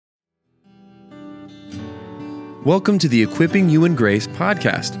Welcome to the Equipping You in Grace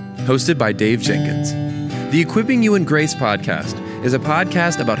podcast, hosted by Dave Jenkins. The Equipping You in Grace podcast is a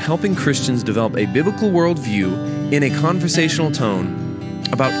podcast about helping Christians develop a biblical worldview in a conversational tone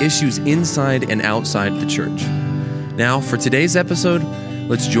about issues inside and outside the church. Now, for today's episode,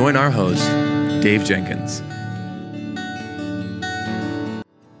 let's join our host, Dave Jenkins.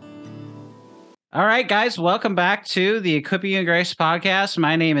 All right, guys, welcome back to the Equipping You in Grace podcast.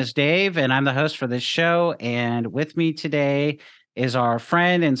 My name is Dave, and I'm the host for this show. And with me today is our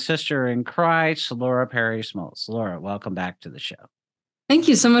friend and sister in Christ, Laura Perry Smalts. Laura, welcome back to the show. Thank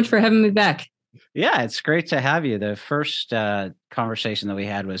you so much for having me back. Yeah, it's great to have you. The first conversation that we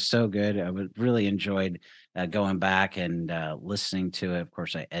had was so good. I really enjoyed going back and listening to it. Of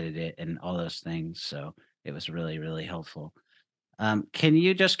course, I edited it and all those things, so it was really, really helpful. Can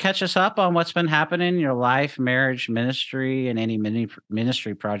you just catch us up on what's been happening in your life, marriage, ministry, and any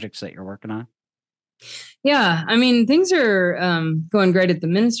ministry projects that you're working on? Yeah, I mean, things are going great at the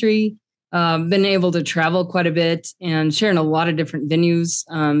ministry. Been able to travel quite a bit and share in a lot of different venues.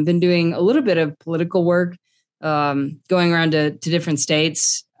 Been doing a little bit of political work, going around to different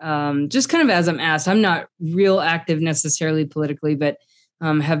states, just kind of as I'm asked. I'm not real active necessarily politically, but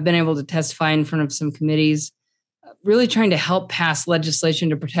have been able to testify in front of some committees. Really trying to help pass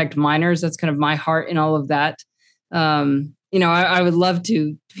legislation to protect minors. That's kind of my heart in all of that. I would love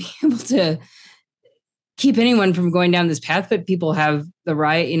to be able to keep anyone from going down this path, but people have the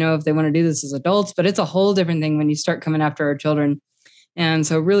right, if they want to do this as adults, but it's a whole different thing when you start coming after our children. And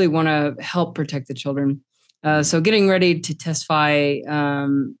so really want to help protect the children. So getting ready to testify,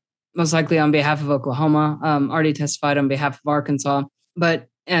 most likely on behalf of Oklahoma, already testified on behalf of Arkansas, but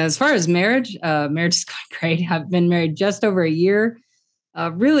as far as marriage is going great. I've been married just over a year,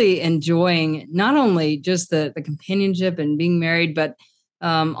 really enjoying not only just the companionship and being married, but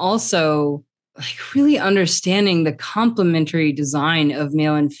also like really understanding the complementary design of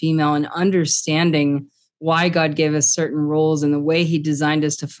male and female and understanding why God gave us certain roles and the way he designed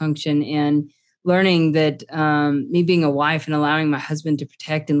us to function, and learning that me being a wife and allowing my husband to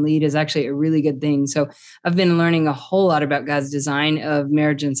protect and lead is actually a really good thing. So I've been learning a whole lot about God's design of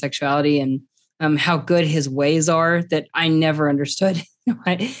marriage and sexuality, and how good his ways are that I never understood.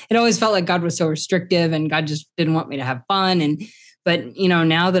 It always felt like God was so restrictive and God just didn't want me to have fun. But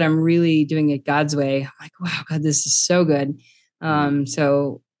now that I'm really doing it God's way, I'm like, wow, God, this is so good.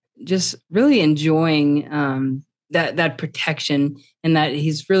 So just really enjoying that protection, and that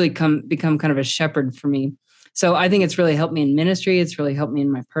he's really become kind of a shepherd for me. So I think it's really helped me in ministry. It's really helped me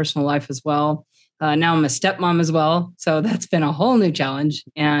in my personal life as well. Now I'm a stepmom as well. So that's been a whole new challenge.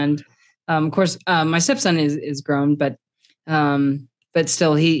 And of course, my stepson is grown, but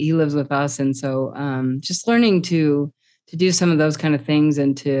still he lives with us. And so just learning to do some of those kind of things,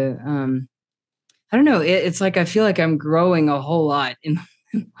 and to, I don't know, it's like, I feel like I'm growing a whole lot in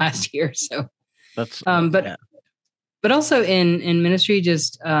the last year. So that's, but also in ministry,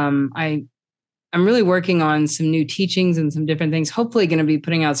 just I'm really working on some new teachings and some different things. Hopefully going to be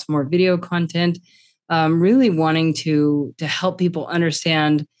putting out some more video content, really wanting to help people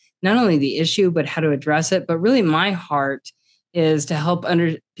understand not only the issue, but how to address it. But really my heart is to help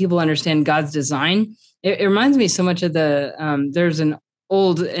people understand God's design. It reminds me so much of there's an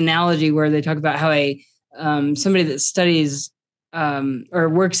old analogy where they talk about how somebody that studies or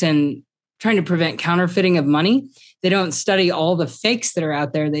works in trying to prevent counterfeiting of money, they don't study all the fakes that are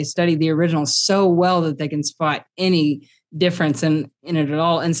out there. They study the original so well that they can spot any difference in it at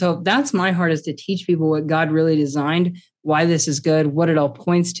all. And so that's my heart, is to teach people what God really designed, why this is good, what it all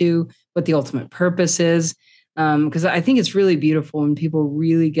points to, what the ultimate purpose is. Because I think it's really beautiful when people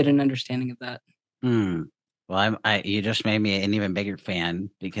really get an understanding of that. Well, you just made me an even bigger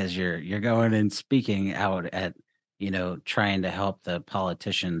fan, because you're going and speaking out at, trying to help the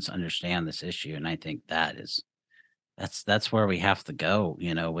politicians understand this issue. And I think that's where we have to go,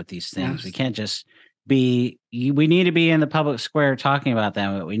 with these things. Yes. We can't just we need to be in the public square talking about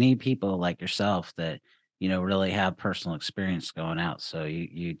them, but we need people like yourself that, really have personal experience going out. So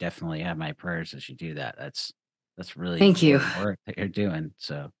you definitely have my prayers as you do that. That's really thank you work that you're doing.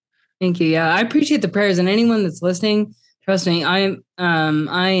 So thank you. Yeah, I appreciate the prayers, and anyone that's listening, trust me, I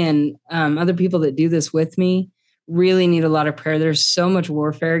and other people that do this with me really need a lot of prayer. There's so much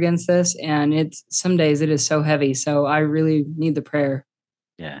warfare against this, and some days it is so heavy. So I really need the prayer.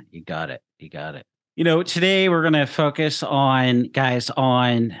 Yeah, you got it. Today we're going to focus on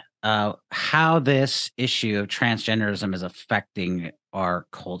how this issue of transgenderism is affecting our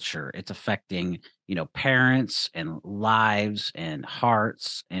culture. It's affecting, parents and lives and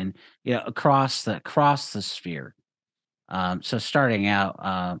hearts, and, across the sphere. So starting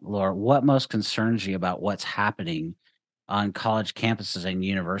out, Laura, what most concerns you about what's happening on college campuses and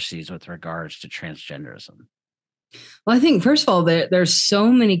universities with regards to transgenderism? Well, I think, first of all, there's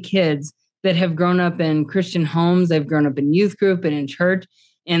so many kids that have grown up in Christian homes. They've grown up in youth group and in church,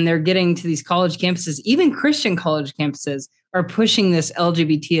 and they're getting to these college campuses. Even Christian college campuses are pushing this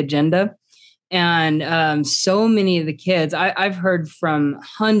LGBT agenda. And so many of the kids, I've heard from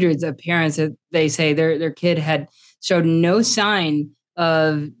hundreds of parents that they say their kid had showed no sign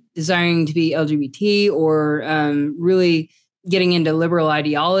of desiring to be LGBT or really getting into liberal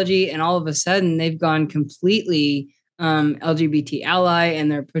ideology. And all of a sudden, they've gone completely LGBT ally,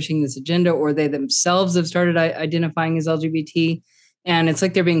 and they're pushing this agenda, or they themselves have started identifying as LGBT. And it's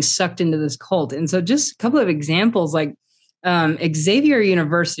like they're being sucked into this cult. And so just a couple of examples, like Xavier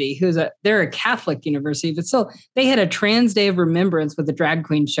University, they're a Catholic university, but still they had a Trans Day of Remembrance with a drag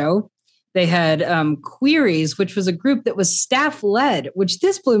queen show. They had Queries, which was a group that was staff led, which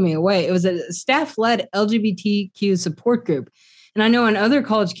this blew me away. It was a staff led LGBTQ support group. And I know on other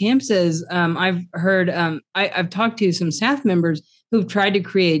college campuses, I've heard, I've talked to some staff members who've tried to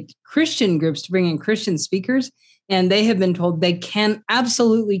create Christian groups to bring in Christian speakers. And they have been told they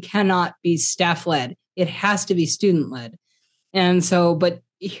absolutely cannot be staff led. It has to be student led. And so, but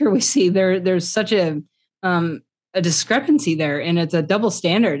here we see there's such a discrepancy there, and it's a double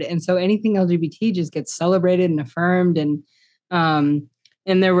standard. And so anything LGBT just gets celebrated and affirmed. And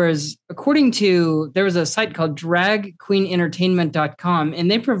there was a site called dragqueenentertainment.com,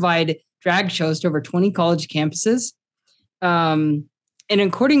 and they provide drag shows to over 20 college campuses. And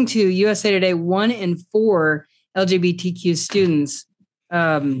according to USA Today, 1 in 4 LGBTQ students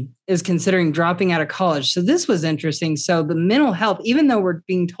is considering dropping out of college. So this was interesting. So the mental health, even though we're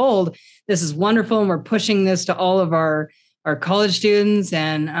being told this is wonderful and we're pushing this to all of our college students,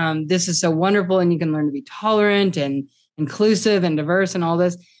 and this is so wonderful, and you can learn to be tolerant and inclusive and diverse and all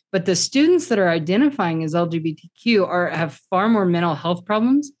this, but the students that are identifying as LGBTQ have far more mental health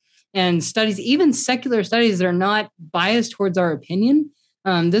problems. And studies, even secular studies that are not biased towards our opinion,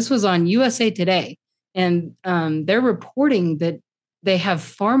 this was on USA Today, and they're reporting that they have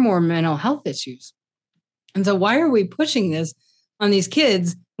far more mental health issues. And so why are we pushing this on these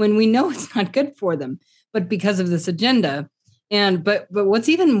kids when we know it's not good for them, but because of this agenda? And but what's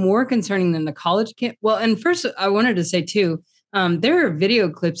even more concerning than the college camp? Well, and first I wanted to say too, there are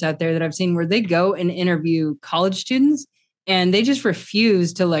video clips out there that I've seen where they go and interview college students, and they just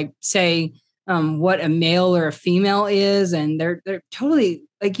refuse to say what a male or a female is, and they're totally,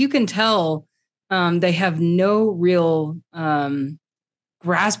 like, you can tell they have no real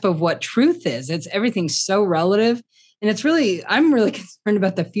grasp of what truth is. Everything's so relative. And I'm really concerned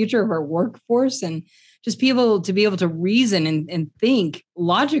about the future of our workforce, and just to be able to reason and think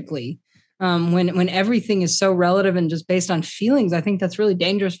logically when everything is so relative and just based on feelings. I think that's really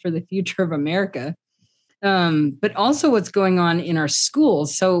dangerous for the future of America. But also what's going on in our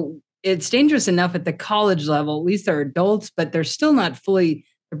schools. So it's dangerous enough at the college level. At least they're adults, but they're still not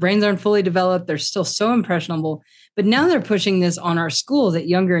their brains aren't fully developed. They're still so impressionable. But now they're pushing this on our schools at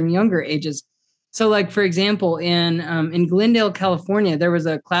younger and younger ages. So, like, for example, in Glendale, California, there was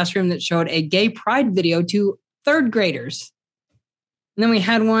a classroom that showed a gay pride video to third graders. And then we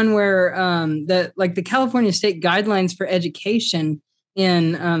had one where the California state guidelines for education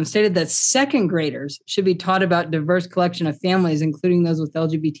stated that second graders should be taught about diverse collection of families, including those with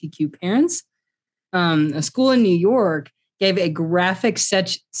LGBTQ parents. A school in New York gave a graphic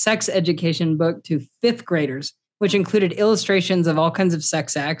sex education book to fifth graders, which included illustrations of all kinds of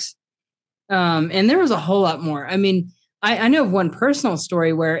sex acts. And there was a whole lot more. I mean, I know of one personal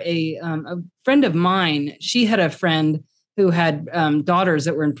story where a friend of mine, she had a friend who had daughters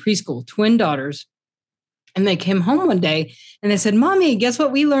that were in preschool, twin daughters. And they came home one day and they said, "Mommy, guess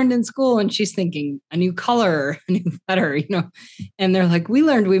what we learned in school?" And she's thinking, a new color, a new letter, And they're like, "We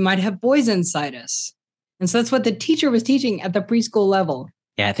learned we might have boys inside us." And so that's what the teacher was teaching at the preschool level.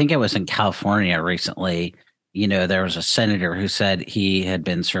 Yeah, I think it was in California recently. There was a senator who said he had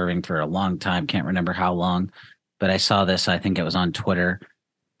been serving for a long time. Can't remember how long, but I saw this, I think it was on Twitter.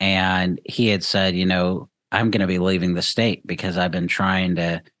 And he had said, I'm going to be leaving the state because I've been trying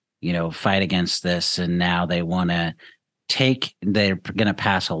to, fight against this. And now they're going to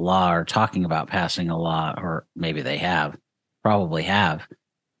pass a law, or talking about passing a law, or maybe they probably have,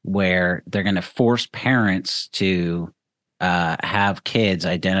 where they're going to force parents to have kids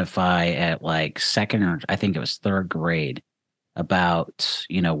identify at like second, or I think it was third grade, about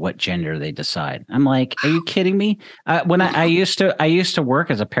what gender they decide. I'm like, are you kidding me? When I used to work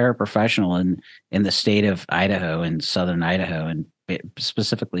as a paraprofessional in the state of Idaho, in southern Idaho, and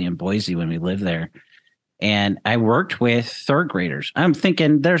specifically in Boise when we lived there, And I worked with third graders. I'm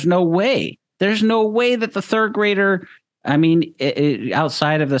thinking, there's no way that the third grader, I mean,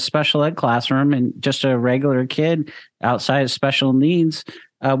 outside of the special ed classroom and just a regular kid outside of special needs,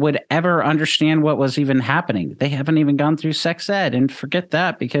 would ever understand what was even happening. They haven't even gone through sex ed, and forget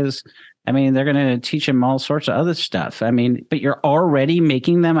that, because I mean, they're going to teach them all sorts of other stuff. I mean, but you're already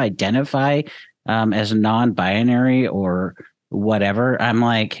making them identify as non-binary or whatever. I'm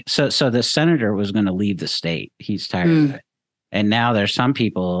like, so the senator was going to leave the state. He's tired of it. And now there's some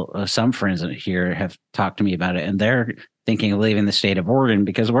people, some friends here have talked to me about it, and they're thinking of leaving the state of Oregon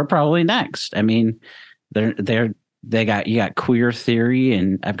because we're probably next. I mean, you got queer theory,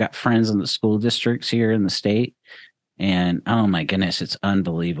 and I've got friends in the school districts here in the state, and oh my goodness, it's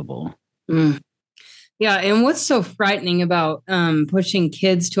unbelievable. Yeah, and what's so frightening about pushing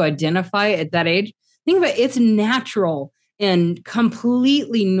kids to identify at that age? Think about it, it's natural and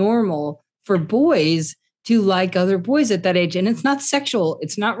completely normal for boys to like other boys at that age, and it's not sexual,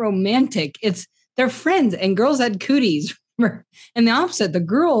 it's not romantic, it's they're friends. And girls had cooties, and the opposite, the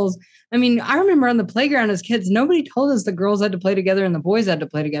girls. I mean, I remember on the playground as kids, nobody told us the girls had to play together and the boys had to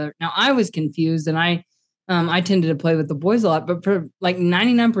play together. Now I was confused, and I tended to play with the boys a lot, but for like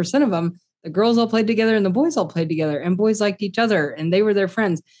 99% of them, the girls all played together and the boys all played together, and boys liked each other and they were their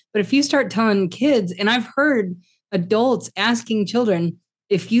friends. But if you start telling kids, and I've heard adults asking children,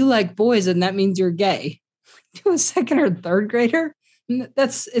 if you like boys, then that means you're gay, to a second or third grader,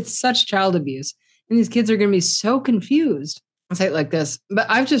 it's such child abuse. And these kids are going to be so confused. I'll say it like this, but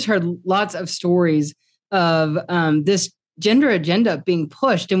I've just heard lots of stories of this gender agenda being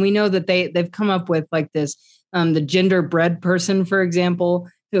pushed. And we know that they've come up with like this, the gender bread person, for example,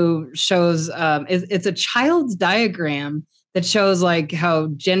 who shows, it's a child's diagram that shows like how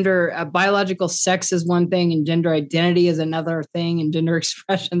gender, biological sex is one thing and gender identity is another thing and gender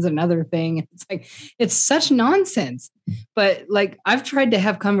expression is another thing. It's like, it's such nonsense. But like, I've tried to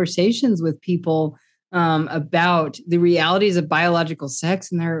have conversations with people about the realities of biological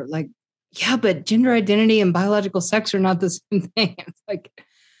sex, and they're like, yeah, but gender identity and biological sex are not the same thing. It's like,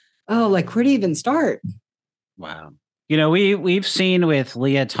 oh, like where do you even start? Wow. You know, we've seen with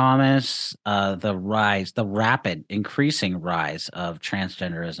Leah Thomas the rapid increasing rise of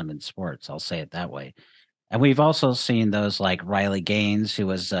transgenderism in sports. I'll say it that way. And we've also seen those like Riley Gaines, who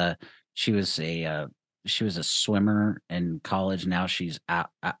was she was a swimmer in college. Now she's out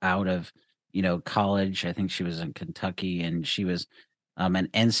of college. I think she was in Kentucky, and she was an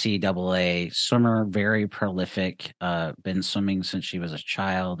NCAA swimmer, very prolific. Been swimming since she was a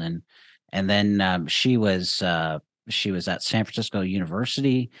child, and then she was at San Francisco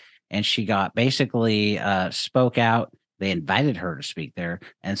University, and she got basically spoke out. They invited her to speak there,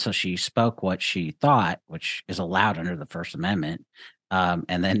 and so she spoke what she thought, which is allowed under the First Amendment.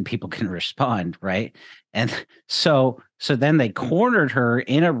 And then people can respond, right? And so then they cornered her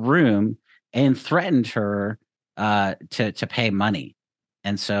in a room and threatened her to pay money.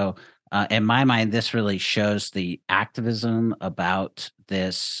 And so in my mind, this really shows the activism about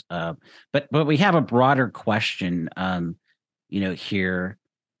this. But we have a broader question, here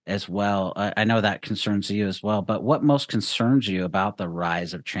as well. I know that concerns you as well, but what most concerns you about the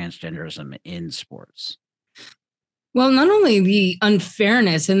rise of transgenderism in sports? Well, not only the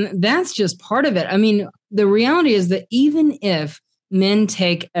unfairness, and that's just part of it. I mean, the reality is that even if men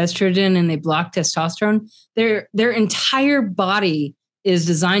take estrogen and they block testosterone, their entire body is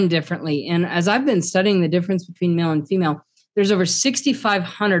designed differently. And as I've been studying the difference between male and female, there's over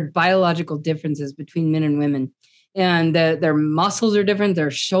 6,500 biological differences between men and women. And their muscles are different.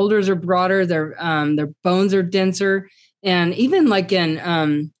 Their shoulders are broader. Their bones are denser. And even like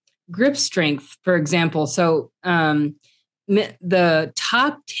in grip strength, for example. So the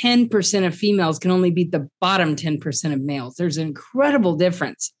top 10% of females can only beat the bottom 10% of males. There's an incredible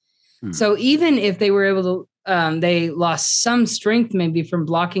difference. So even if they were able to, they lost some strength maybe from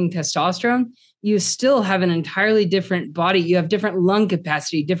blocking testosterone, you still have an entirely different body. You have different lung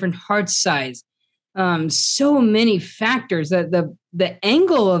capacity, different heart size, so many factors that the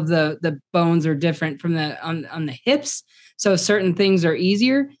angle of the bones are different from on the hips. So certain things are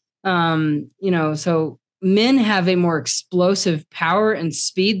easier. So men have a more explosive power and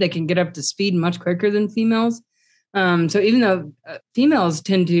speed. They can get up to speed much quicker than females. So even though females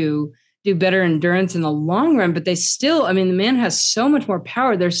tend to do better endurance in the long run, but they still, I mean, the man has so much more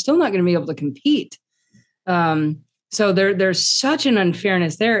power. They're still not going to be able to compete. So there's such an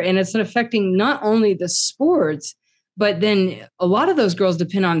unfairness there, and it's affecting not only the sports, but then a lot of those girls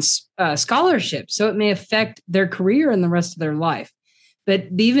depend on scholarships. So it may affect their career and the rest of their life.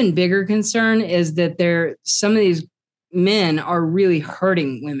 But the even bigger concern is that some of these men are really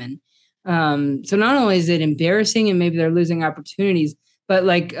hurting women. So not only is it embarrassing and maybe they're losing opportunities, but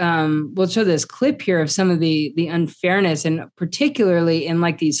like we'll show this clip here of some of the unfairness, and particularly in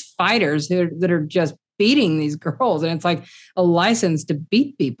like these fighters that are just beating these girls, and it's like a license to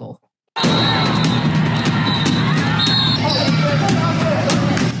beat people.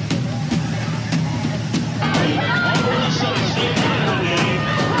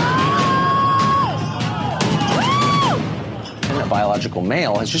 Biological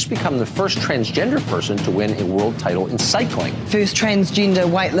male has just become the first transgender person to win a world title in cycling. First transgender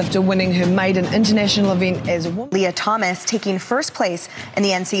weightlifter winning her maiden international event as a woman. Leah Thomas taking first place in the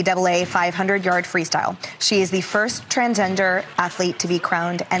NCAA 500-yard freestyle. She is the first transgender athlete to be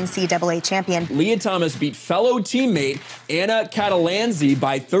crowned NCAA champion. Leah Thomas beat fellow teammate Anna Catalanzi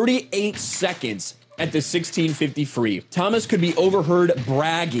by 38 seconds at the 1650 free. Thomas could be overheard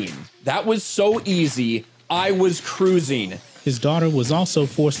bragging. "That was so easy. I was cruising." His daughter was also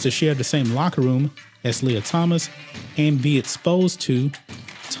forced to share the same locker room as Leah Thomas and be exposed to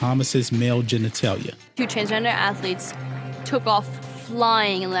Thomas's male genitalia. Two transgender athletes took off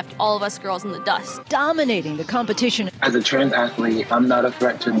flying and left all of us girls in the dust, dominating the competition. As a trans athlete, I'm not a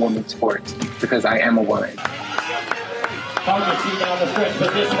threat to women's sports because I am a woman. Hard to see down the stretch,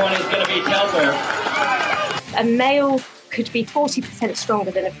 but this one is going to be tougher. A male could be 40%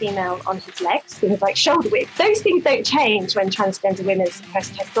 stronger than a female on his legs, things like shoulder width. Those things don't change when transgender women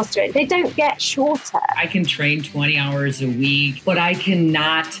suppress testosterone. They don't get shorter. I can train 20 hours a week, but I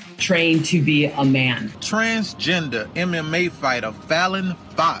cannot train to be a man. Transgender MMA fighter Fallon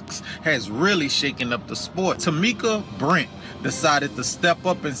Fox has really shaken up the sport. Tamika Brent decided to step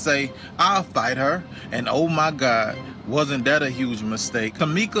up and say, "I'll fight her." And oh my God, wasn't that a huge mistake?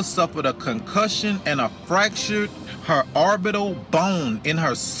 Tamika suffered a concussion and fractured her orbital bone in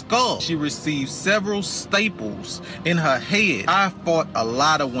her skull. She received several staples in her head. I fought a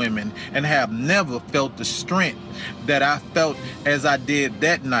lot of women and have never felt the strength that I felt as I did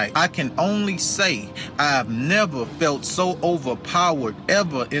that night. I can only say I have never felt so overpowered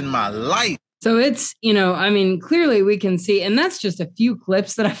ever in my life. So it's, I mean, clearly we can see, and that's just a few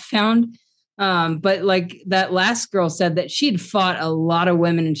clips that I found. But like that last girl said that she'd fought a lot of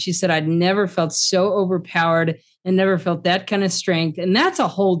women, and she said, "I'd never felt so overpowered and never felt that kind of strength." And that's a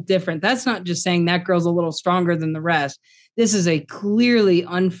whole different, that's not just saying that girl's a little stronger than the rest. This is a clearly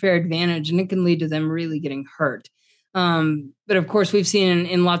unfair advantage, and it can lead to them really getting hurt. But of course, we've seen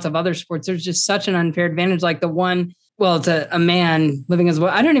in lots of other sports, there's just such an unfair advantage. Like the one, well, it's a man living as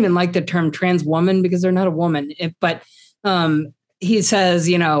well. I don't even like the term trans woman because they're not a woman. But he says,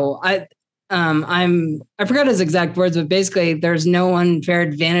 I forgot his exact words, but basically there's no unfair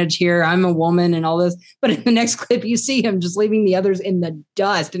advantage here. I'm a woman and all this. But in the next clip, you see him just leaving the others in the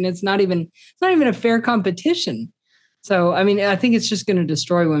dust, and it's not even a fair competition. So, I mean, I think it's just going to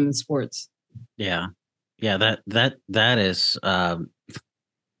destroy women's sports. Yeah. That is,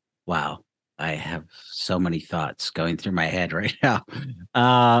 wow. I have so many thoughts going through my head right now.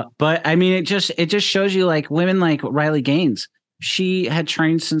 But I mean, it just shows you, like, women like Riley Gaines. She had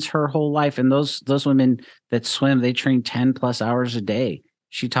trained since her whole life. And those women that swim, they train 10 plus hours a day.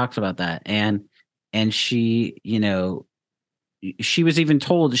 She talks about that. And she, she was even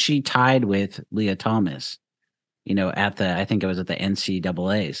told she tied with Leah Thomas, I think it was at the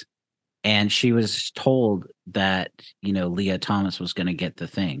NCAAs. And she was told that, Leah Thomas was going to get the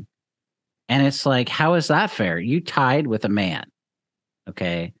thing. And it's like, how is that fair? You tied with a man.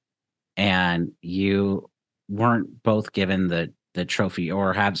 Okay. And you weren't both given the trophy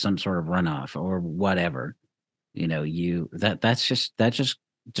or have some sort of runoff or whatever, that just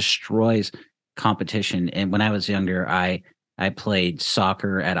destroys competition. And when I was younger, I played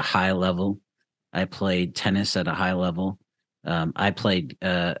soccer at a high level. I played tennis at a high level. I played,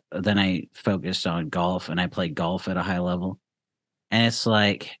 then I focused on golf, and I played golf at a high level. And it's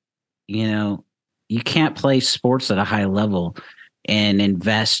like, you can't play sports at a high level and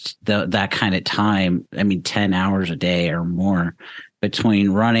invest that kind of time. I mean, 10 hours a day or more between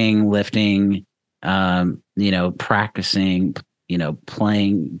running, lifting, practicing,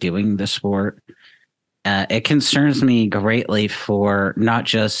 playing, doing the sport. It concerns me greatly for not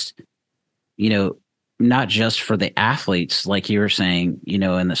just for the athletes, like you were saying,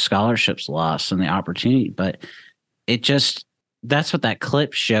 and the scholarships lost and the opportunity, but that's what that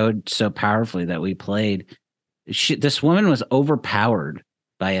clip showed so powerfully that we played. This woman was overpowered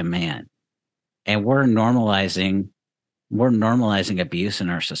by a man, and we're normalizing abuse in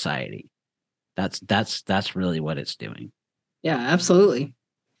our society. That's really what it's doing. Yeah, absolutely.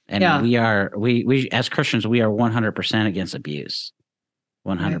 And we as Christians, we are 100% against abuse.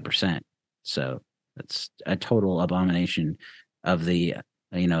 100%. Right. So it's a total abomination of the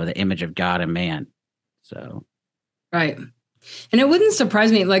the image of God and man. So, right. And it wouldn't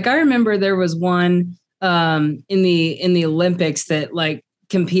surprise me. Like I remember there was one in the Olympics that like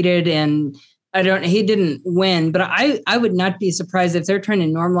competed, and he didn't win, but I would not be surprised if they're trying to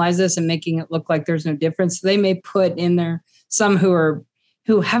normalize this and making it look like there's no difference. So they may put in there some who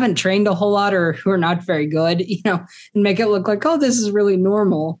haven't trained a whole lot or who are not very good, and make it look like, oh, this is really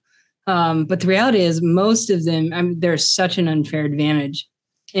normal. But the reality is most of them, there's such an unfair advantage.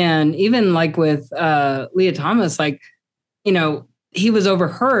 And even like with Leah Thomas, like, he was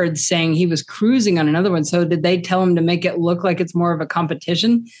overheard saying he was cruising on another one. So did they tell him to make it look like it's more of a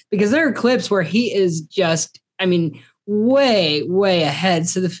competition? Because there are clips where he is just, way, way ahead.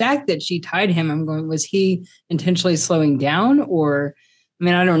 So the fact that she tied him, I'm going, was he intentionally slowing down? Or,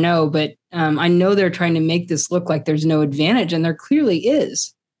 I don't know, but I know they're trying to make this look like there's no advantage, and there clearly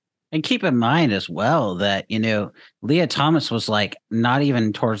is. And keep in mind as well that, Leah Thomas was like not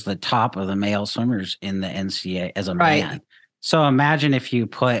even towards the top of the male swimmers in the NCAA as a man. So imagine if you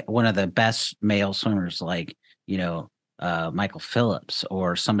put one of the best male swimmers like, Michael Phillips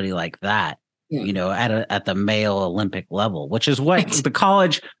or somebody like that, at the male Olympic level, which is what a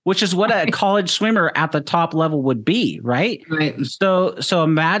college swimmer at the top level would be. Right. So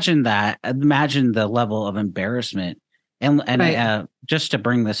imagine that. Imagine the level of embarrassment. And just to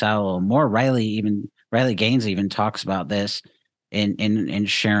bring this out a little more, Riley Gaines even talks about this in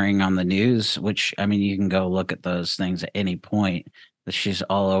sharing on the news, which, you can go look at those things at any point, that she's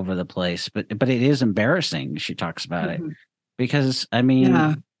all over the place, but it is embarrassing. She talks about it because,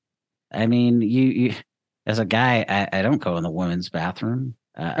 you as a guy, I don't go in the women's bathroom.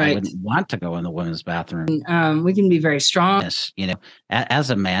 I wouldn't want to go in the women's bathroom. We can be very strong. Yes, as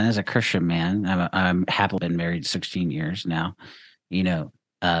a man, as a Christian man, I'm happily been married 16 years now.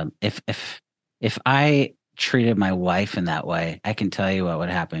 If I treated my wife in that way, I can tell you what would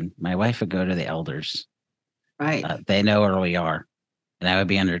happen. My wife would go to the elders. Right. They know where we are, and I would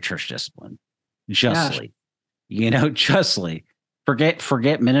be under church discipline, justly. Justly.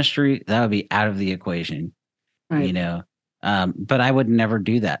 Forget ministry. That would be out of the equation. Right. But I would never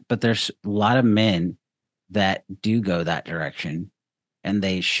do that. But there's a lot of men that do go that direction, and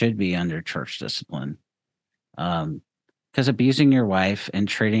they should be under church discipline. Because abusing your wife and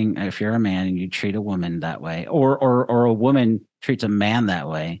treating, if you're a man and you treat a woman that way, or a woman treats a man that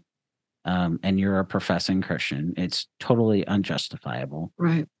way, and you're a professing Christian, it's totally unjustifiable.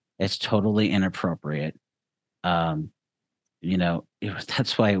 Right. It's totally inappropriate. That's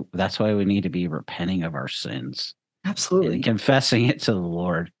why we need to be repenting of our sins. Absolutely. And confessing it to the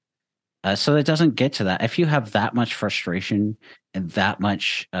Lord. So it doesn't get to that. If you have that much frustration and that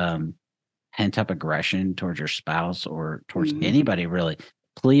much pent up aggression towards your spouse or towards anybody, really,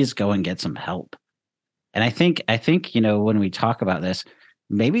 please go and get some help. And I think, when we talk about this,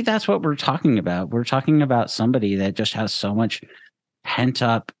 maybe that's what we're talking about. We're talking about somebody that just has so much pent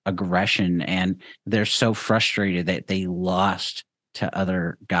up aggression, and they're so frustrated that they lost to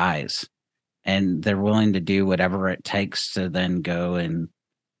other guys. And they're willing to do whatever it takes to then go and,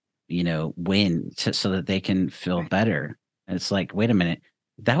 win so that they can feel better. And it's like, wait a minute,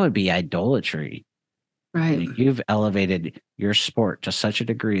 that would be idolatry. Right. You've elevated your sport to such a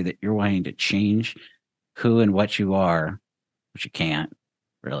degree that you're wanting to change who and what you are, which you can't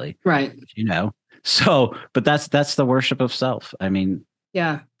really. Right. So, but that's the worship of self.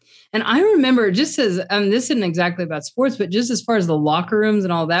 Yeah. And I remember, just as this isn't exactly about sports, but just as far as the locker rooms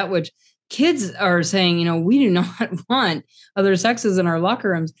and all that, which kids are saying, we do not want other sexes in our locker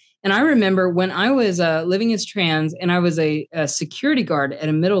rooms. And I remember when I was living as trans, and I was a security guard at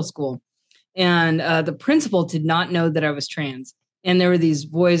a middle school, and the principal did not know that I was trans. And there were these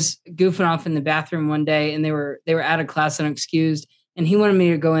boys goofing off in the bathroom one day, and they were out of class and excused. And he wanted me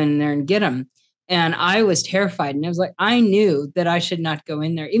to go in there and get them. And I was terrified. And I was like, I knew that I should not go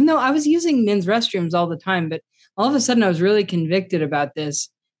in there, even though I was using men's restrooms all the time. But all of a sudden I was really convicted about this.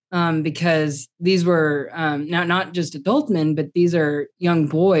 Because these were now not just adult men, but these are young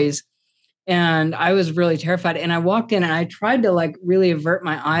boys. And I was really terrified. And I walked in and I tried to like really avert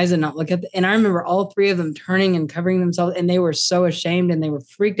my eyes and not look at and I remember all three of them turning and covering themselves. And they were so ashamed and they were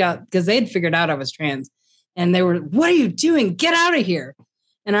freaked out because they had figured out I was trans. And they were, what are you doing? Get out of here.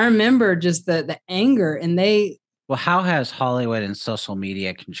 And I remember just the anger, and well, how has Hollywood and social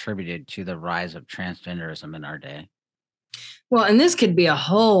media contributed to the rise of transgenderism in our day? Well, and this could be a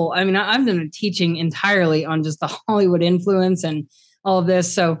whole, I've been teaching entirely on just the Hollywood influence and all of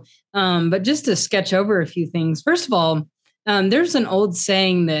this. So, but just to sketch over a few things, first of all, there's an old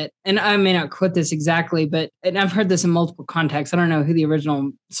saying that, and I may not quote this exactly, and I've heard this in multiple contexts. I don't know who the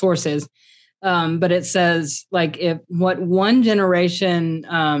original source is, But it says like if what one generation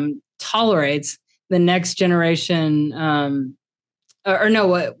tolerates, the next generation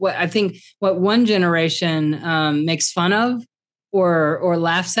what I think what one generation makes fun of or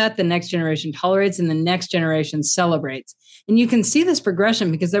laughs at, the next generation tolerates, and the next generation celebrates. And you can see this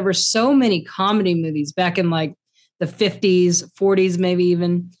progression because there were so many comedy movies back in like the 50s, 40s, maybe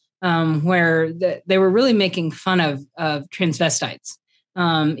even, where they were really making fun of transvestites.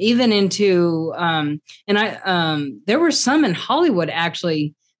 Even into there were some in Hollywood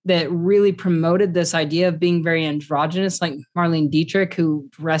actually that really promoted this idea of being very androgynous, like Marlene Dietrich, who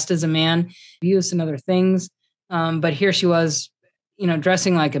dressed as a man, abuse and other things. But here she was,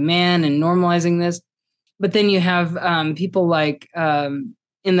 dressing like a man and normalizing this. But then you have people like in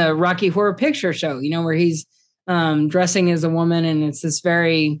the Rocky Horror Picture Show, where he's dressing as a woman, and it's this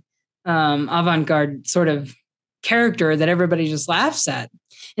very avant-garde sort of character that everybody just laughs at.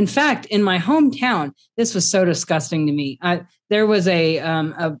 In fact, in my hometown, this was so disgusting to me. There was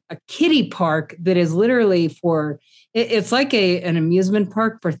a kiddie park that is literally for, it's like an amusement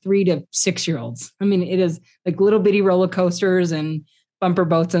park for 3 to 6 year olds. I mean, it is like little bitty roller coasters and bumper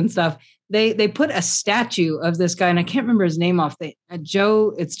boats and stuff. They put a statue of this guy, and I can't remember his name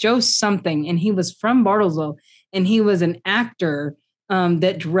it's Joe something, and he was from Bartlesville, and he was an actor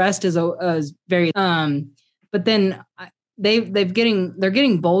that dressed as very but then they're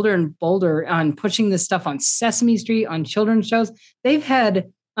getting bolder and bolder on pushing this stuff on Sesame Street, on children's shows. They've had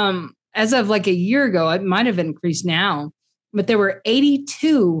as of like a year ago, it might have increased now, but there were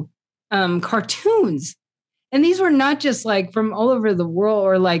 82 cartoons, and these were not just like from all over the world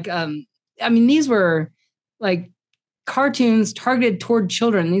or like these were like cartoons targeted toward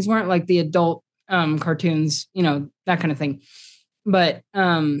children. These weren't like the adult cartoons, that kind of thing. But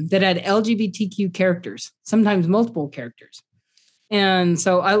that had LGBTQ characters, sometimes multiple characters. And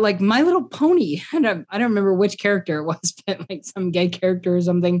so I like My Little Pony. I don't remember which character it was, but like some gay character or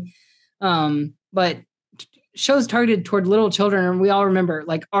something. But shows targeted toward little children. And we all remember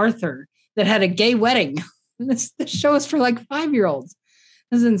like Arthur that had a gay wedding. This show is for like 5-year-olds.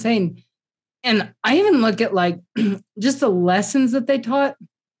 This is insane. And I even look at like just the lessons that they taught,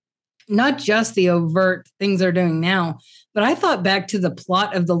 not just the overt things they're doing now, but I thought back to the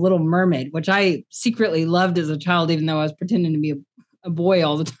plot of The Little Mermaid, which I secretly loved as a child, even though I was pretending to be a boy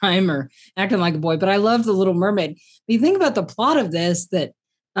all the time or acting like a boy, but I loved The Little Mermaid. But you think about the plot of this, that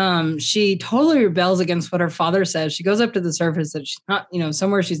she totally rebels against what her father says. She goes up to the surface that she's not,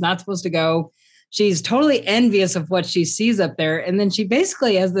 somewhere she's not supposed to go. She's totally envious of what she sees up there. And then she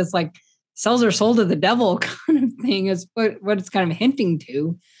basically has this like sells her soul to the devil kind of thing is what it's kind of hinting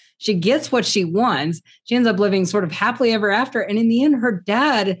to. She gets what she wants. She ends up living sort of happily ever after. And in the end, her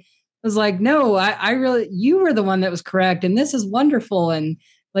dad was like, no, I really, you were the one that was correct. And this is wonderful. And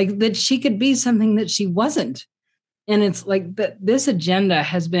like that she could be something that she wasn't. And it's like that this agenda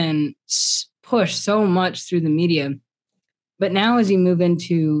has been pushed so much through the media. But now as you move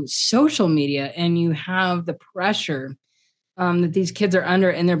into social media and you have the pressure that these kids are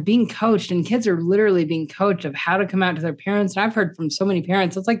under, and they're being coached, and kids are literally being coached of how to come out to their parents. And I've heard from so many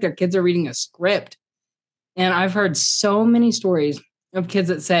parents, it's like their kids are reading a script. And I've heard so many stories of kids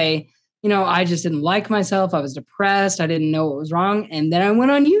that say, I just didn't like myself. I was depressed. I didn't know what was wrong. And then I went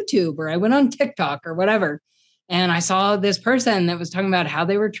on YouTube or I went on TikTok or whatever. And I saw this person that was talking about how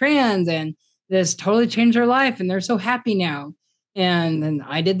they were trans, and this totally changed their life. And they're so happy now. And then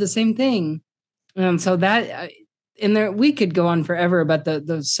I did the same thing. And so that, and there, we could go on forever about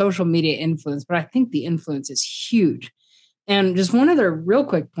the social media influence, but I think the influence is huge. And just one other real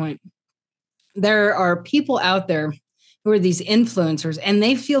quick point. There are people out there who are these influencers, and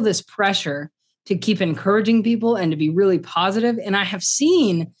they feel this pressure to keep encouraging people and to be really positive. And I have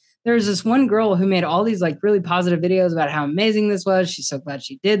seen, there's this one girl who made all these like really positive videos about how amazing this was. She's so glad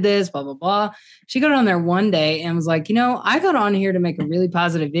she did this, blah, blah, blah. She got on there one day and was like, I got on here to make a really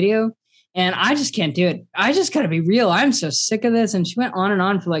positive video, and I just can't do it. I just got to be real. I'm so sick of this. And she went on and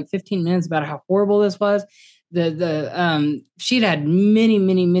on for like 15 minutes about how horrible this was. She'd had many,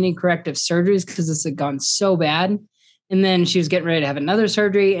 many, many corrective surgeries because this had gone so bad. And then she was getting ready to have another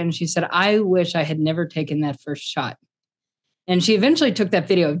surgery. And she said, I wish I had never taken that first shot. And she eventually took that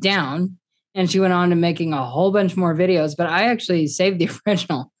video down, and she went on to making a whole bunch more videos, but I actually saved the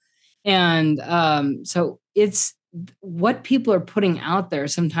original. And so it's, what people are putting out there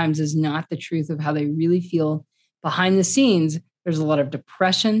sometimes is not the truth of how they really feel behind the scenes. There's a lot of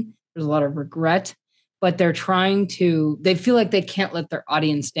depression. There's a lot of regret, but they feel like they can't let their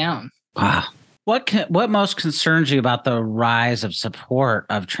audience down. Wow. What most concerns you about the rise of support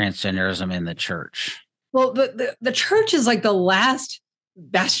of transgenderism in the church? Well, the church is like the last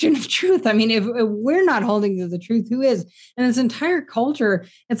bastion of truth. I mean, if we're not holding to the truth, who is? And this entire culture,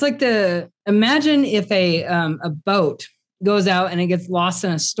 it's like imagine if a boat goes out and it gets lost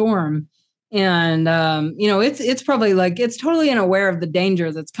in a storm, and it's probably like it's totally unaware of the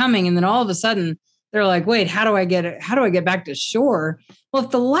danger that's coming, and then all of a sudden they're like, wait, how do I get back to shore? Well,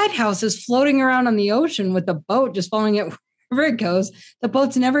 if the lighthouse is floating around on the ocean with the boat just following it wherever it goes, the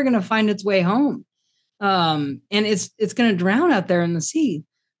boat's never going to find its way home. And it's going to drown out there in the sea.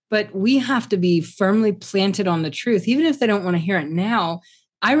 But we have to be firmly planted on the truth, even if they don't want to hear it now.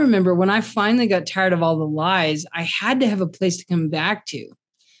 I remember when I finally got tired of all the lies, I had to have a place to come back to.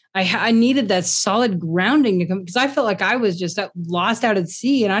 I needed that solid grounding to come, because I felt like I was just lost out at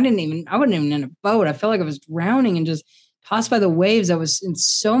sea, and I wasn't even in a boat. I felt like I was drowning and just tossed by the waves. I was in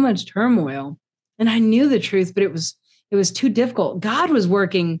so much turmoil, and I knew the truth, but it was too difficult. God was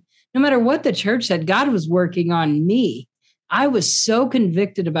working, no matter what the church said, God was working on me. I was so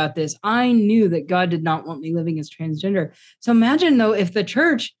convicted about this. I knew that God did not want me living as transgender. So imagine though, if the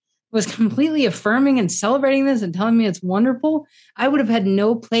church was completely affirming and celebrating this and telling me it's wonderful, I would have had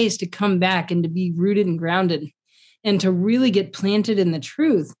no place to come back and to be rooted and grounded and to really get planted in the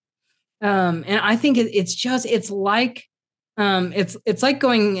truth. And I think it's like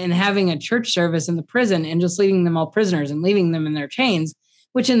going and having a church service in the prison and just leaving them all prisoners and leaving them in their chains,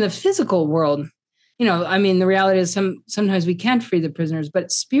 which in the physical world, the reality is sometimes we can't free the prisoners,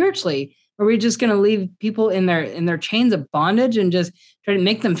 but spiritually, are we just going to leave people in their chains of bondage and just try to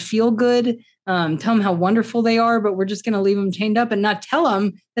make them feel good, tell them how wonderful they are, but we're just going to leave them chained up and not tell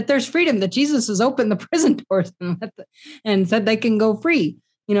them that there's freedom, that Jesus has opened the prison doors and said they can go free,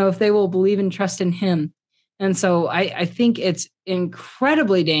 if they will believe and trust in him. And so I think it's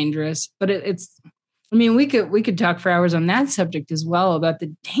incredibly dangerous, but we could talk for hours on that subject as well, about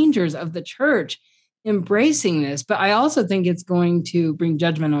the dangers of the church embracing this. But I also think it's going to bring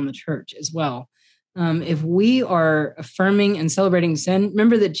judgment on the church as well. If we are affirming and celebrating sin,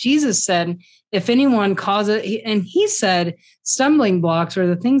 remember that Jesus said, if anyone causes, and he said stumbling blocks or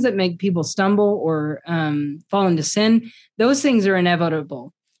the things that make people stumble or fall into sin, those things are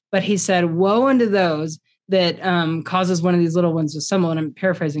inevitable. But he said, woe unto those that causes one of these little ones to stumble. And I'm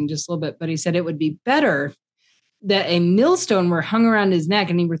paraphrasing just a little bit, but he said it would be better that a millstone were hung around his neck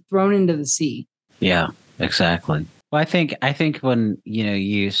and he were thrown into the sea. Yeah, exactly. Well, I think when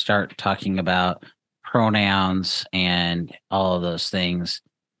you start talking about pronouns and all of those things,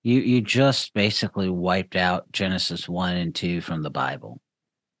 you just basically wiped out Genesis 1 and 2 from the Bible.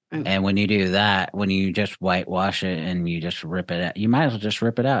 Mm-hmm. And when you do that, when you just whitewash it and you just rip it out, you might as well just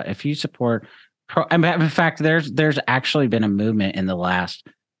rip it out. If you support in fact, there's actually been a movement in the last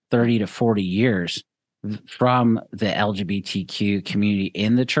 30 to 40 years from the LGBTQ community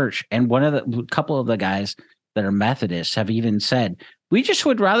in the church. And a couple of the guys that are Methodists have even said, we just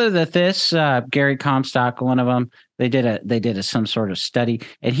would rather that this, Gary Comstock, one of them, they did some sort of study.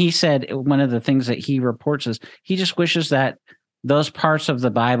 And he said one of the things that he reports is he just wishes that those parts of the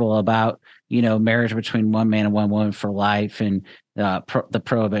Bible about, marriage between one man and one woman for life, and the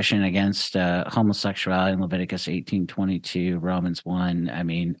prohibition against homosexuality in Leviticus 18:22, Romans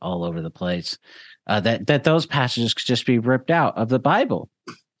 1, all over the place, that those passages could just be ripped out of the Bible.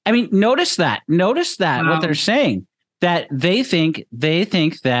 Notice that wow. What they're saying, that they think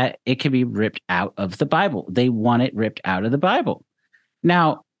that it can be ripped out of the Bible. They want it ripped out of the Bible.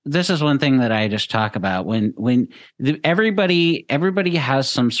 Now, this is one thing that I just talk about when everybody has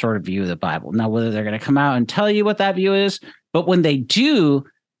some sort of view of the Bible. Now, whether they're going to come out and tell you what that view is, but when they do,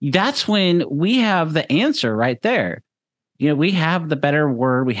 that's when we have the answer right there. We have the better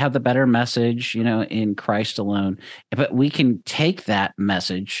word, we have the better message, in Christ alone. But we can take that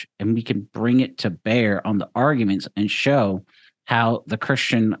message and we can bring it to bear on the arguments and show how the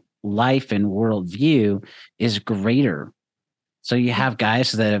Christian life and worldview is greater. So you have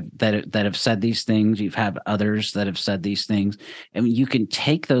guys that have said these things. You've had others that have said these things, and you can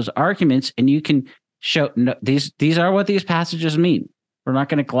take those arguments and you can show these are what these passages mean. We're not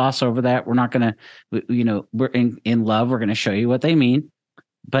going to gloss over that. We're not going to, we're in love. We're going to show you what they mean.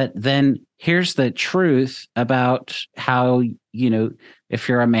 But then here's the truth about how, if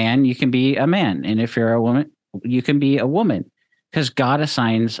you're a man, you can be a man, and if you're a woman, you can be a woman, because God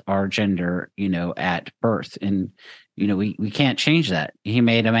assigns our gender, at birth, and we can't change that. He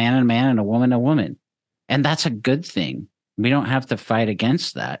made a man and a woman a woman. And that's a good thing. We don't have to fight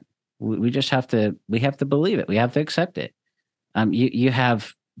against that. We just have to believe it. We have to accept it. You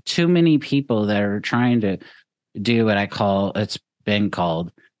have too many people that are trying to do what it's been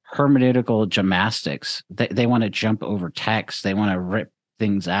called hermeneutical gymnastics. They want to jump over text. They want to rip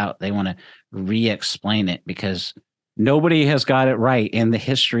things out. They want to re-explain it because nobody has got it right in the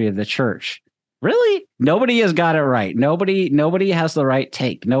history of the church. Really? Nobody has got it right. Nobody has the right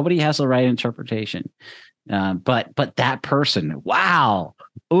take. Nobody has the right interpretation. But that person, wow.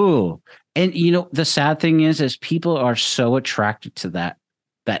 Ooh. And the sad thing is people are so attracted to that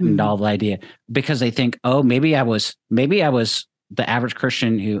novel idea because they think, oh, maybe I was the average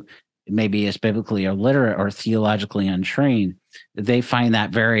Christian who maybe is biblically illiterate or theologically untrained. They find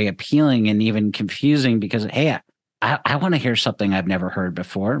that very appealing and even confusing because, hey, I want to hear something I've never heard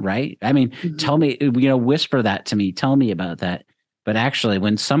before, right? I mean, tell me, whisper that to me. Tell me about that. But actually,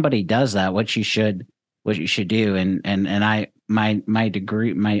 when somebody does that, what you should do, and my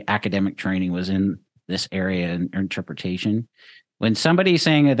degree, my academic training was in this area in interpretation. When somebody's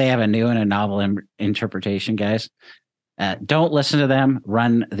saying that they have a new and a novel interpretation, guys, don't listen to them.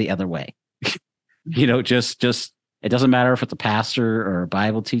 Run the other way. Just it doesn't matter if it's a pastor or a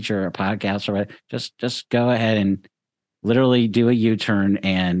Bible teacher or a podcast or what. Just go ahead and literally do a U-turn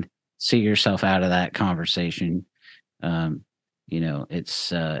and see yourself out of that conversation.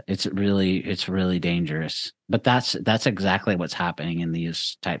 It's really dangerous. But that's exactly what's happening in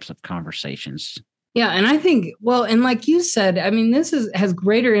these types of conversations. Yeah, and I think, and like you said, I mean, this has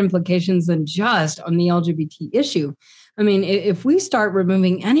greater implications than just on the LGBT issue. I mean, if we start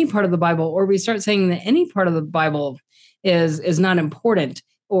removing any part of the Bible, or we start saying that any part of the Bible is not important,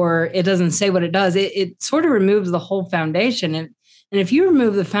 or it doesn't say what it does, it sort of removes the whole foundation. And if you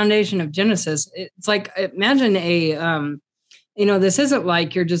remove the foundation of Genesis, it's like, imagine this isn't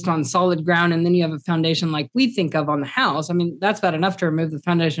like you're just on solid ground and then you have a foundation like we think of on the house. I mean, that's bad enough to remove the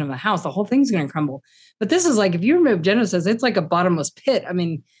foundation of the house. The whole thing's going to crumble. But this is like, if you remove Genesis, it's like a bottomless pit. I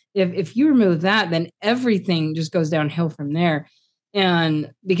mean, if you remove that, then everything just goes downhill from there.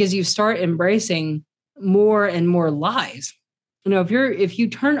 And because you start embracing more and more lies, if you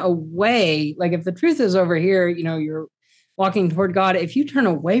turn away, like if the truth is over here, you're walking toward God. If you turn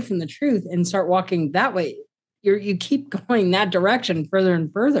away from the truth and start walking that way, you keep going that direction further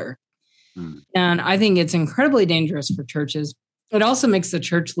and further. And I think it's incredibly dangerous for churches. It also makes the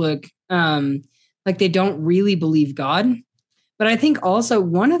church look like they don't really believe God. But I think also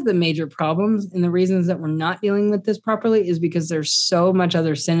one of the major problems and the reasons that we're not dealing with this properly is because there's so much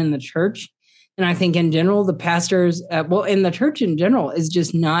other sin in the church. And I think in general, the pastors, in the church in general, is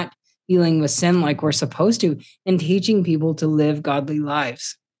just not dealing with sin like we're supposed to and teaching people to live godly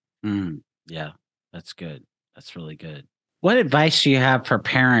lives. Yeah, that's good. That's really good. What advice do you have for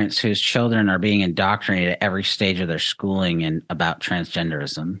parents whose children are being indoctrinated at every stage of their schooling and about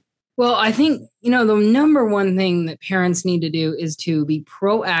transgenderism? Well, I think, the number one thing that parents need to do is to be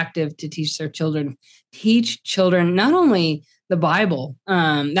proactive to teach their children. Teach children not only the Bible,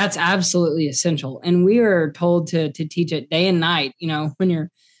 that's absolutely essential. And we are told to teach it day and night, when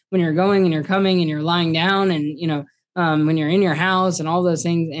you're going and you're coming and you're lying down and, when you're in your house and all those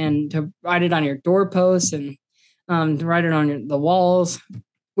things, and to write it on your doorposts and to write it on the walls,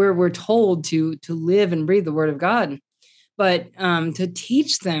 where we're told to live and breathe the word of God. But to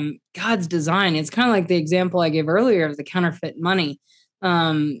teach them God's design, it's kind of like the example I gave earlier of the counterfeit money.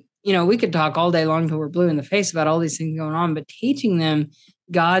 We could talk all day long till we're blue in the face about all these things going on, but teaching them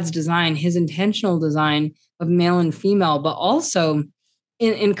God's design, his intentional design of male and female, but also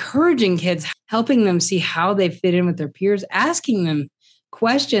encouraging kids, helping them see how they fit in with their peers, asking them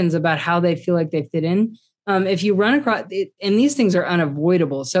questions about how they feel like they fit in. If you run across it, and these things are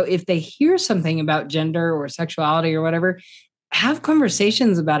unavoidable. So if they hear something about gender or sexuality or whatever, have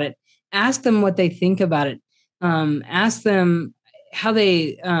conversations about it. Ask them what they think about it. Ask them how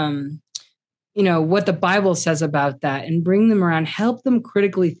they, what the Bible says about that, and bring them around. Help them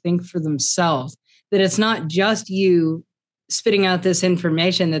critically think for themselves, that it's not just you spitting out this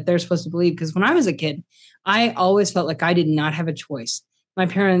information that they're supposed to believe. Because when I was a kid, I always felt like I did not have a choice. My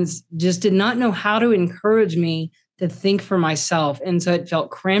parents just did not know how to encourage me to think for myself. And so it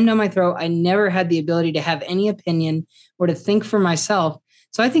felt crammed down my throat. I never had the ability to have any opinion or to think for myself.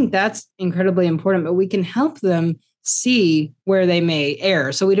 So I think that's incredibly important, but we can help them see where they may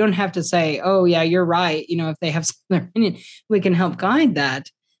err. So we don't have to say, oh yeah, you're right. If they have some opinion, we can help guide that,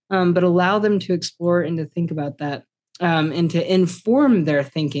 but allow them to explore and to think about that, and to inform their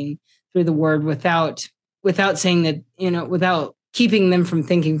thinking through the word without saying that, without keeping them from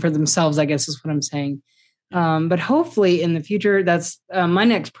thinking for themselves, I guess is what I'm saying. But hopefully in the future, that's my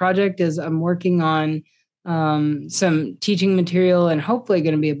next project is I'm working on some teaching material and hopefully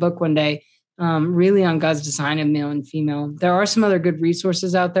going to be a book one day, really on God's design of male and female. There are some other good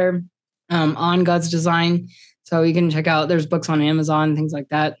resources out there on God's design. So you can check out, there's books on Amazon, things like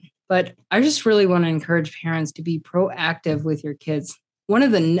that. But I just really want to encourage parents to be proactive with your kids.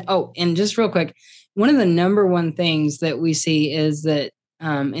 and just real quick, one of the number one things that we see is that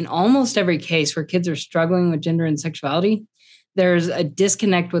in almost every case where kids are struggling with gender and sexuality, there's a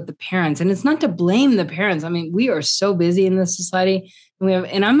disconnect with the parents. And it's not to blame the parents. I mean, we are so busy in this society.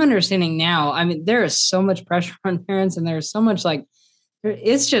 And I'm understanding now, I mean, there is so much pressure on parents, and there's so much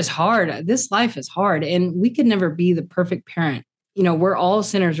it's just hard. This life is hard, and we could never be the perfect parent. We're all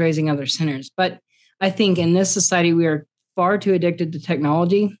sinners raising other sinners. But I think in this society, we are far too addicted to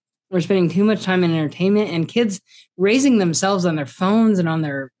technology. We're spending too much time in entertainment, and kids raising themselves on their phones and on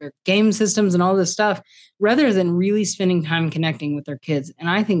their game systems and all this stuff, rather than really spending time connecting with their kids. And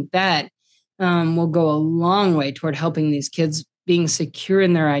I think that will go a long way toward helping these kids being secure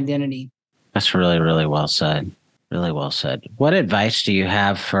in their identity. That's really, really well said. Really well said. What advice do you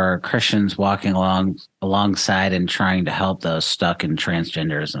have for Christians walking alongside and trying to help those stuck in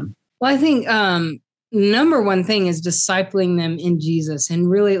transgenderism? Well, I think number one thing is discipling them in Jesus. And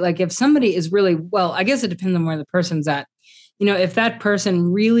really, if somebody is really, well, I guess it depends on where the person's at. If that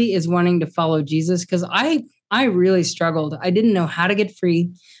person really is wanting to follow Jesus, because I really struggled. I didn't know how to get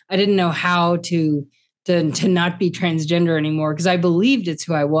free. I didn't know how to not be transgender anymore, because I believed it's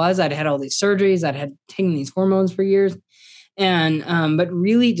who I was. I'd had all these surgeries. I'd had taken these hormones for years. And but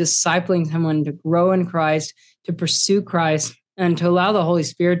really discipling someone to grow in Christ, to pursue Christ, and to allow the Holy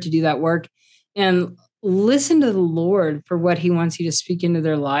Spirit to do that work, and listen to the Lord for what he wants you to speak into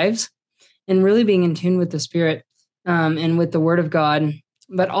their lives, and really being in tune with the Spirit and with the Word of God,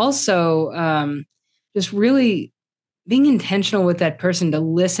 but also just really being intentional with that person to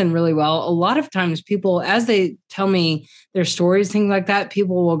listen really well. A lot of times people, as they tell me their stories, things like that,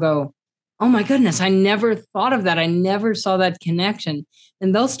 people will go, oh my goodness, I never thought of that. I never saw that connection.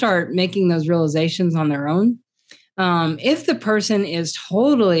 And they'll start making those realizations on their own. If the person is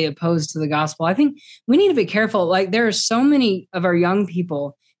totally opposed to the gospel, I think we need to be careful. There are so many of our young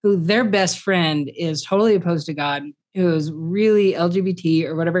people who their best friend is totally opposed to God, who is really LGBT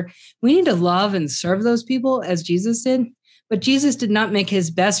or whatever. We need to love and serve those people as Jesus did. But Jesus did not make his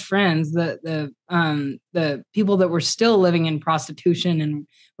best friends the people that were still living in prostitution and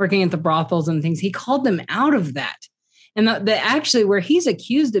working at the brothels and things. He called them out of that. And actually, where he's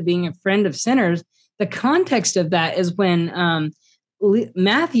accused of being a friend of sinners, the context of that is when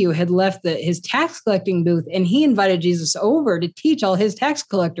Matthew had left his tax collecting booth, and he invited Jesus over to teach all his tax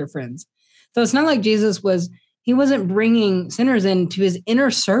collector friends. So it's not like he wasn't bringing sinners into his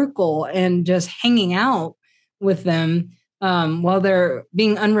inner circle and just hanging out with them while they're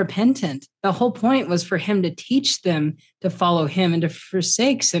being unrepentant. The whole point was for him to teach them to follow him and to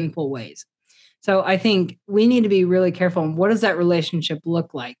forsake sinful ways. So I think we need to be really careful. What does that relationship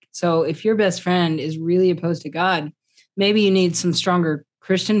look like? So if your best friend is really opposed to God, maybe you need some stronger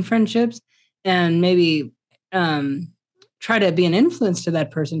Christian friendships, and maybe try to be an influence to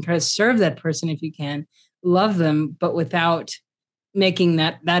that person, try to serve that person if you can, love them, but without making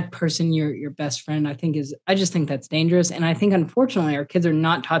that person your best friend. I just think that's dangerous. And I think, unfortunately, our kids are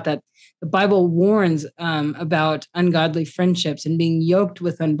not taught that. The Bible warns about ungodly friendships and being yoked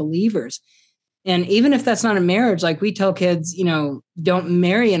with unbelievers. And even if that's not a marriage, we tell kids, don't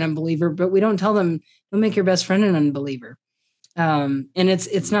marry an unbeliever, but we don't tell them, don't make your best friend an unbeliever. And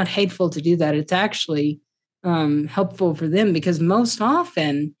it's not hateful to do that. It's actually helpful for them, because most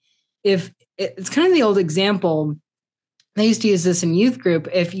often, if it's kind of the old example, they used to use this in youth group.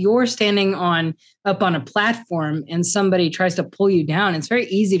 If you're standing up on a platform and somebody tries to pull you down, it's very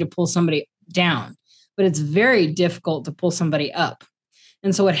easy to pull somebody down, but it's very difficult to pull somebody up.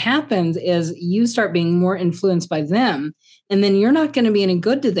 And so what happens is you start being more influenced by them, and then you're not going to be any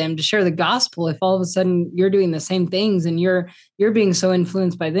good to them to share the gospel if all of a sudden you're doing the same things and you're being so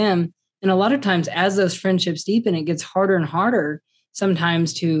influenced by them. And a lot of times, as those friendships deepen, it gets harder and harder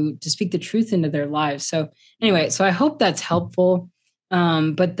sometimes to speak the truth into their lives. So anyway, so I hope that's helpful.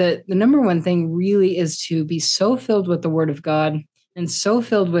 But the number one thing really is to be so filled with the Word of God, and so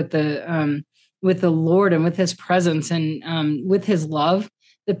filled with the Lord and with his presence and with his love,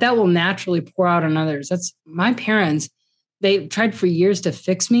 that will naturally pour out on others. That's my parents. They tried for years to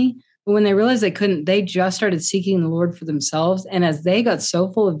fix me, but when they realized they couldn't, they just started seeking the Lord for themselves. And as they got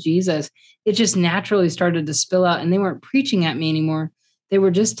so full of Jesus, it just naturally started to spill out, and they weren't preaching at me anymore. They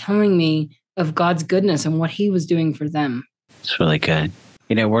were just telling me of God's goodness and what he was doing for them. It's really good.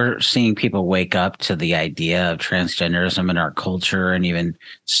 We're seeing people wake up to the idea of transgenderism in our culture, and even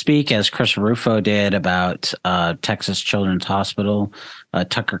speak, as Chris Rufo did, about Texas Children's Hospital.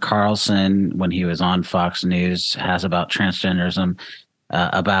 Tucker Carlson, when he was on Fox News, has about transgenderism,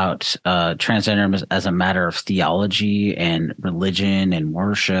 about transgenderism as a matter of theology and religion and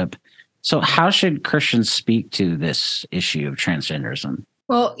worship. So how should Christians speak to this issue of transgenderism?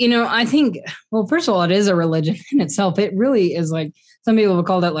 Well, I think, first of all, it is a religion in itself. It really is like, some people would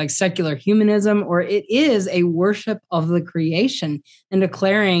call that like secular humanism, or it is a worship of the creation and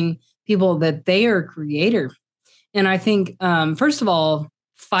declaring people that they are creator. And I think, first of all,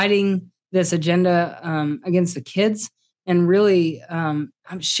 fighting this agenda against the kids and really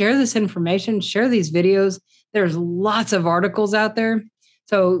share this information, share these videos. There's lots of articles out there.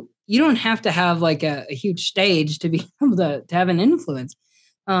 So you don't have to have like a huge stage to be able to have an influence.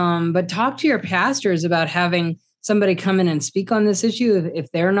 But talk to your pastors about having somebody come in and speak on this issue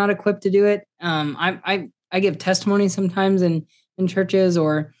if they're not equipped to do it. I give testimony sometimes in churches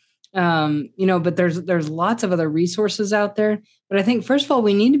or, but there's lots of other resources out there. But I think, first of all,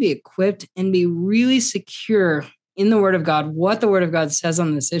 we need to be equipped and be really secure in the Word of God, what the Word of God says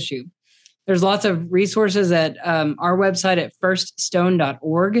on this issue. There's lots of resources at our website at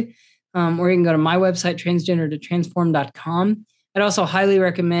firststone.org, or you can go to my website, transgendertotransform.com. I'd also highly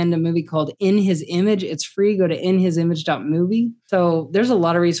recommend a movie called In His Image. It's free. Go to inhisimage.movie. So there's a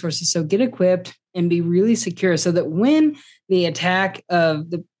lot of resources. So get equipped and be really secure so that when the attack of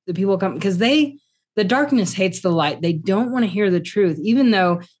the people come, because the darkness hates the light. They don't want to hear the truth, even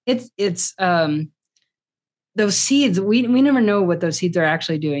though it's those seeds, we never know what those seeds are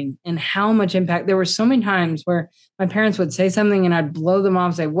actually doing and how much impact. There were so many times where my parents would say something and I'd blow them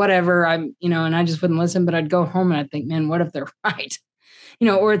off, say, whatever, and I just wouldn't listen, but I'd go home and I'd think, man, what if they're right?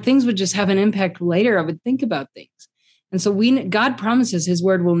 Or things would just have an impact later. I would think about things. And so God promises his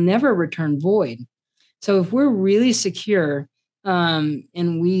word will never return void. So if we're really secure and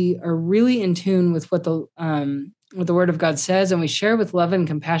we are really in tune with what the Word of God says, and we share with love and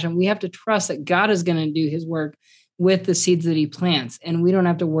compassion, we have to trust that God is going to do his work with the seeds that he plants, and we don't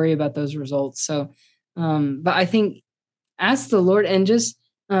have to worry about those results. So, but I think ask the Lord and just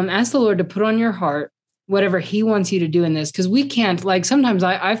ask the Lord to put on your heart whatever he wants you to do in this. Because we can't, like, sometimes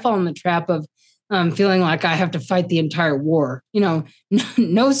I fall in the trap of feeling like I have to fight the entire war. No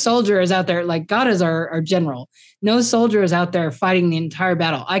soldier is out there, like God is our general. No soldier is out there fighting the entire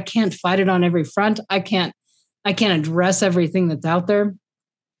battle. I can't fight it on every front. I can't address everything that's out there,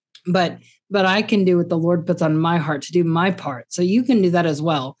 but I can do what the Lord puts on my heart to do my part. So you can do that as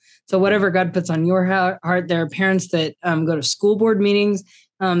well. So whatever God puts on your heart, there are parents that go to school board meetings.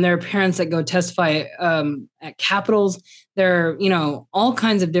 There are parents that go testify at capitals. There are, all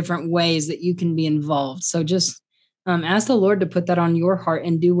kinds of different ways that you can be involved. So just ask the Lord to put that on your heart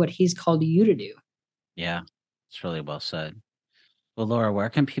and do what he's called you to do. Yeah, it's really well said. Well, Laura, where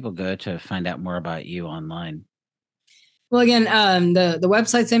can people go to find out more about you online? Well, again, the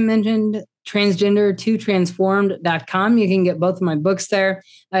websites I mentioned, transgendertotransformed.com. You can get both of my books there.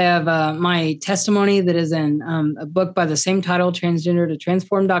 I have my testimony that is in a book by the same title,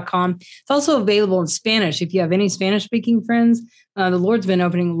 transgendertotransform.com. It's also available in Spanish. If you have any Spanish-speaking friends, the Lord's been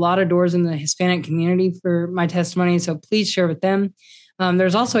opening a lot of doors in the Hispanic community for my testimony, so please share with them.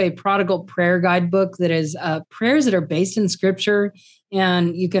 There's also a prodigal prayer guidebook that is prayers that are based in Scripture,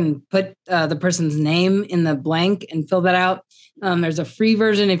 and you can put the person's name in the blank and fill that out. There's a free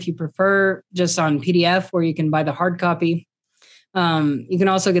version if you prefer, just on PDF, or you can buy the hard copy. You can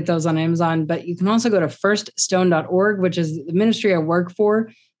also get those on Amazon, but you can also go to firststone.org, which is the ministry I work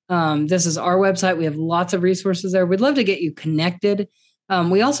for. This is our website. We have lots of resources there. We'd love to get you connected.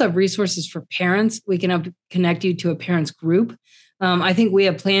 We also have resources for parents. We can help connect you to a parents group. I think we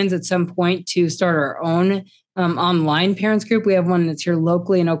have plans at some point to start our own online parents group. We have one that's here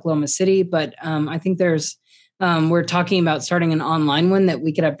locally in Oklahoma City, but I think we're talking about starting an online one that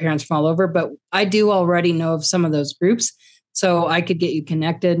we could have parents from all over. But I do already know of some of those groups, so I could get you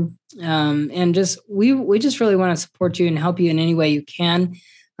connected. And we just really want to support you and help you in any way you can.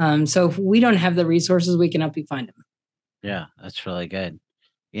 So if we don't have the resources, we can help you find them. Yeah, that's really good.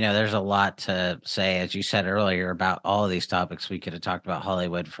 There's a lot to say, as you said earlier, about all of these topics. We could have talked about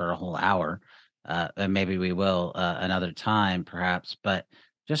Hollywood for a whole hour, and maybe we will another time, perhaps. But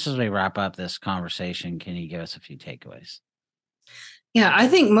just as we wrap up this conversation, can you give us a few takeaways? Yeah, I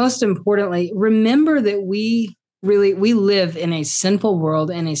think most importantly, remember that we live in a sinful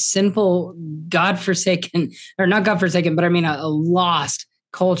world, in a sinful, godforsaken, or not godforsaken, but I mean a lost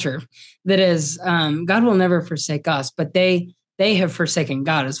culture that is, God will never forsake us, but they have forsaken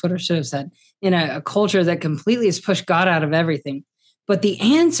God, is what I should have said, in a culture that completely has pushed God out of everything. But the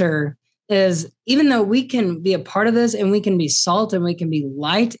answer is, even though we can be a part of this and we can be salt and we can be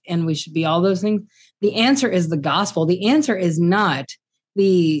light and we should be all those things, the answer is the gospel. The answer is not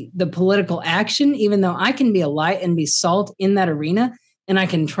the political action, even though I can be a light and be salt in that arena and I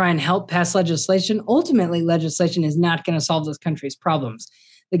can try and help pass legislation. Ultimately, legislation is not going to solve this country's problems.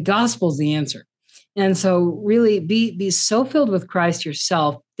 the gospel's the answer. And so really be so filled with Christ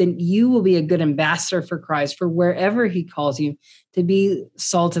yourself, then you will be a good ambassador for Christ for wherever he calls you to be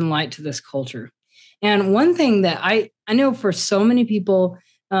salt and light to this culture. And one thing that I know for so many people,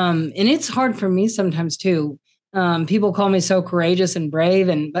 and it's hard for me sometimes too, people call me so courageous and brave,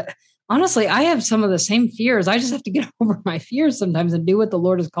 but honestly, I have some of the same fears. I just have to get over my fears sometimes and do what the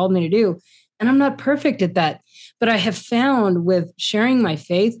Lord has called me to do. And I'm not perfect at that. But I have found with sharing my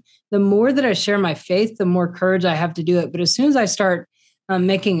faith, the more that I share my faith, the more courage I have to do it. But as soon as I start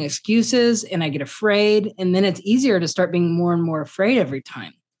making excuses and I get afraid, and then it's easier to start being more and more afraid every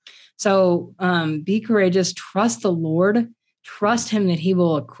time. So be courageous, trust the Lord, trust him that he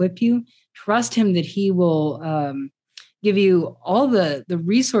will equip you, trust him that he will give you all the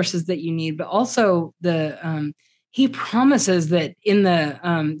resources that you need, but also he promises that in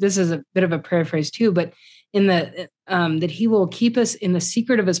the, this is a bit of a paraphrase too, but in the, that he will keep us in the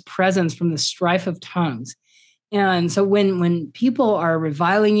secret of his presence from the strife of tongues. And so when people are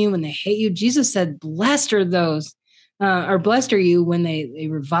reviling you, when they hate you, Jesus said, blessed are those, or blessed are you when they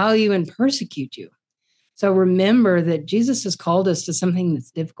revile you and persecute you. So remember that Jesus has called us to something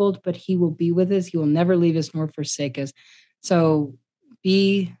that's difficult, but he will be with us. He will never leave us nor forsake us. So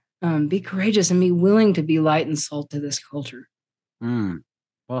be courageous and be willing to be light and salt to this culture.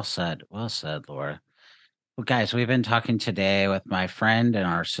 Well said, Laura. Well, guys, we've been talking today with my friend and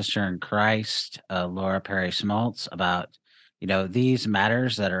our sister in Christ, Laura Perry Smalts, about these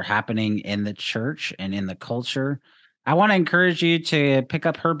matters that are happening in the church and in the culture. I want to encourage you to pick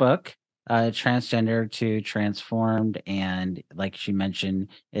up her book, Transgender to Transformed, and like she mentioned,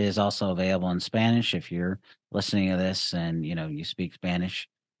 it is also available in Spanish. If you're listening to this and you speak Spanish,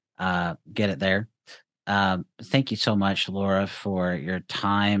 get it there. Thank you so much, Laura, for your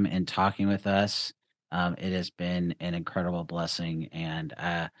time and talking with us. It has been an incredible blessing, and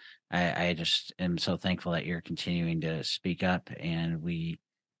I just am so thankful that you're continuing to speak up, and we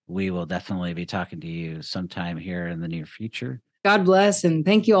will definitely be talking to you sometime here in the near future. God bless, and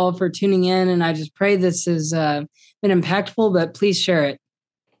thank you all for tuning in, and I just pray this has been impactful, but please share it.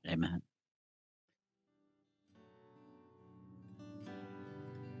 Amen.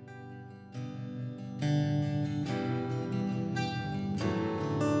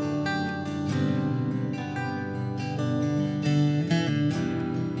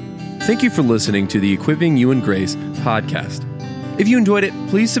 Thank you for listening to the Equipping You in Grace podcast. If you enjoyed it,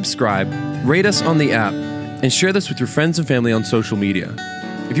 please subscribe, rate us on the app, and share this with your friends and family on social media.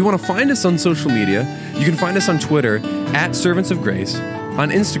 If you want to find us on social media, you can find us on Twitter @Servants of Grace,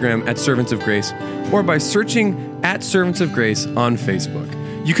 on Instagram @Servants of Grace, or by searching @Servants of Grace on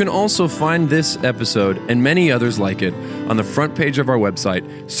Facebook. You can also find this episode and many others like it on the front page of our website,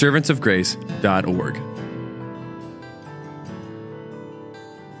 servantsofgrace.org.